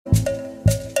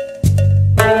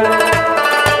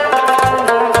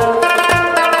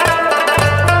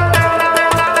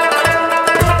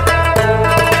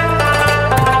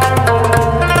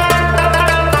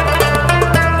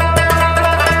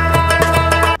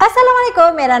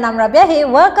Assalamualaikum, mera naam Rabia hai.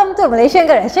 Welcome to Malaysian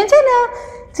Reaction channel.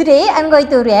 Today I'm going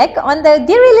to react on the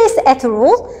de-released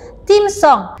Ertugrul theme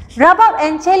song Rabab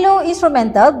and Cello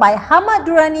Instrumental by Hammad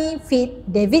Durani feat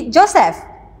David Joseph.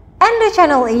 And the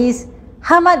channel is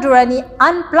Hammad Durani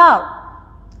UnPlugged.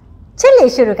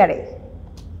 चलिए शुरू करें.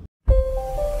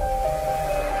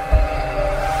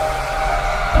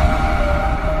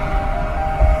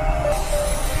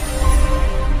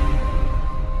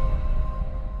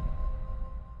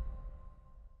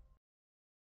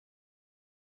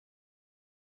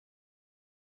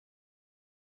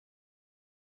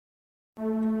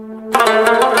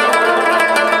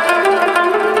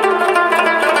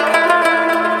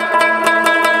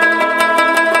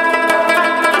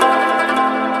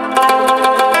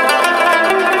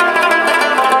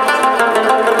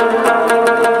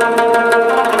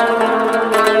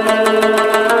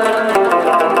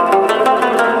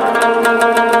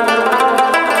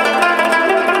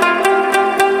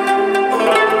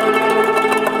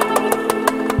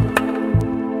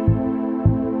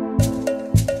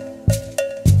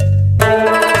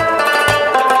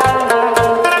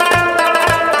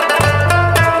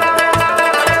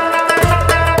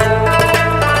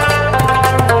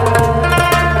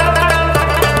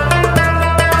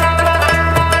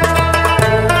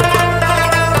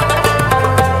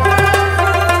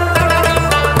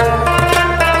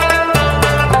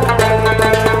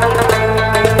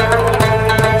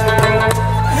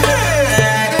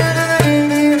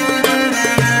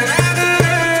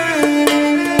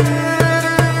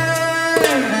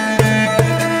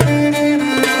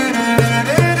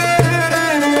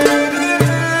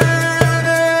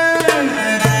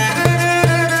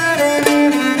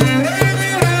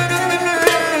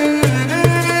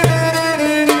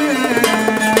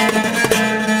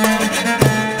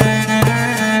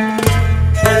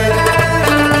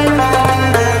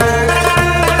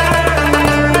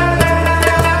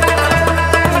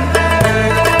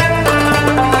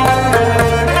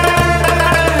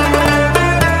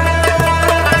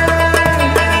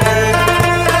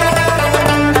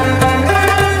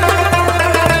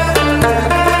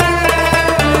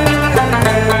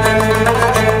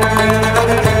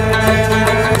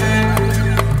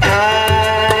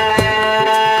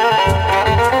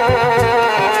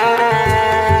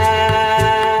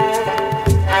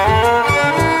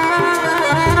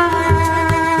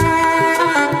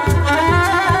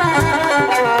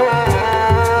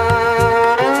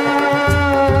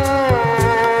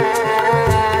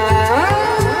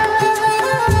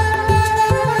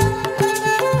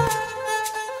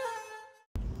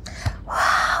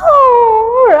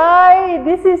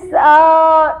 This is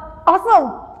awesome.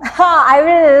 I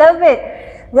really love it.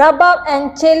 Rabab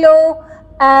and cello,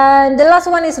 and the last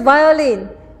one is violin.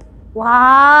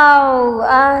 Wow,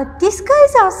 these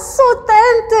guys are so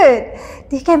talented.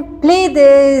 They can play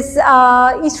these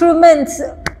instruments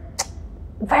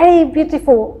very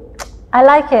beautiful. I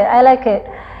like it. I like it.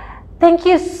 Thank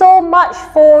you so much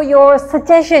for your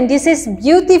suggestion. This is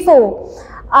beautiful.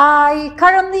 I'm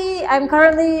currently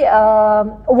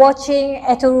watching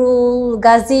Ertugrul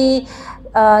Ghazi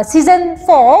season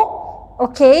 4.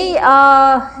 Okay,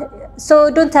 so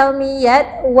don't tell me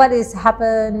yet what is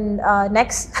happen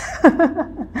next.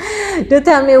 Don't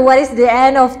tell me what is the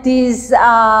end of this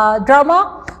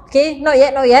drama. Okay, not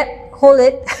yet, not yet. Hold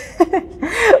it.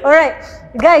 All right,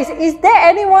 guys, is there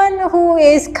anyone who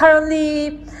is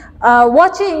currently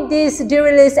watching this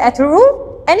de-released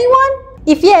Ertugrul? Anyone?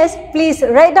 If yes, please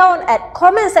write down at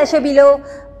comment section below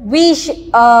which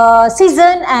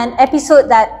season and episode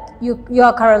that you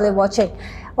are currently watching.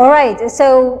 Alright,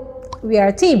 so we are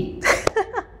a team.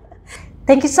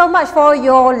 Thank you so much for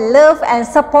your love and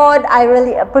support. I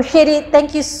really appreciate it.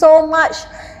 Thank you so much.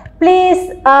 Please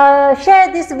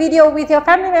share this video with your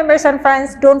family members and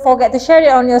friends. Don't forget to share it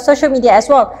on your social media as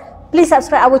well. Please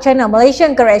subscribe our channel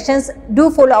Malaysian Reactions.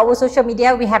 Do follow our social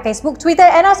media. We have Facebook, Twitter,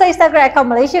 and also Instagram account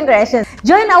Malaysian Reactions.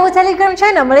 Join our Telegram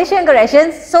channel Malaysian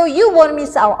Reactions so you won't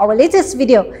miss our latest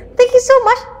video. Thank you so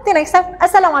much. Till next time.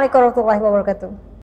 Assalamualaikum warahmatullahi wabarakatuh.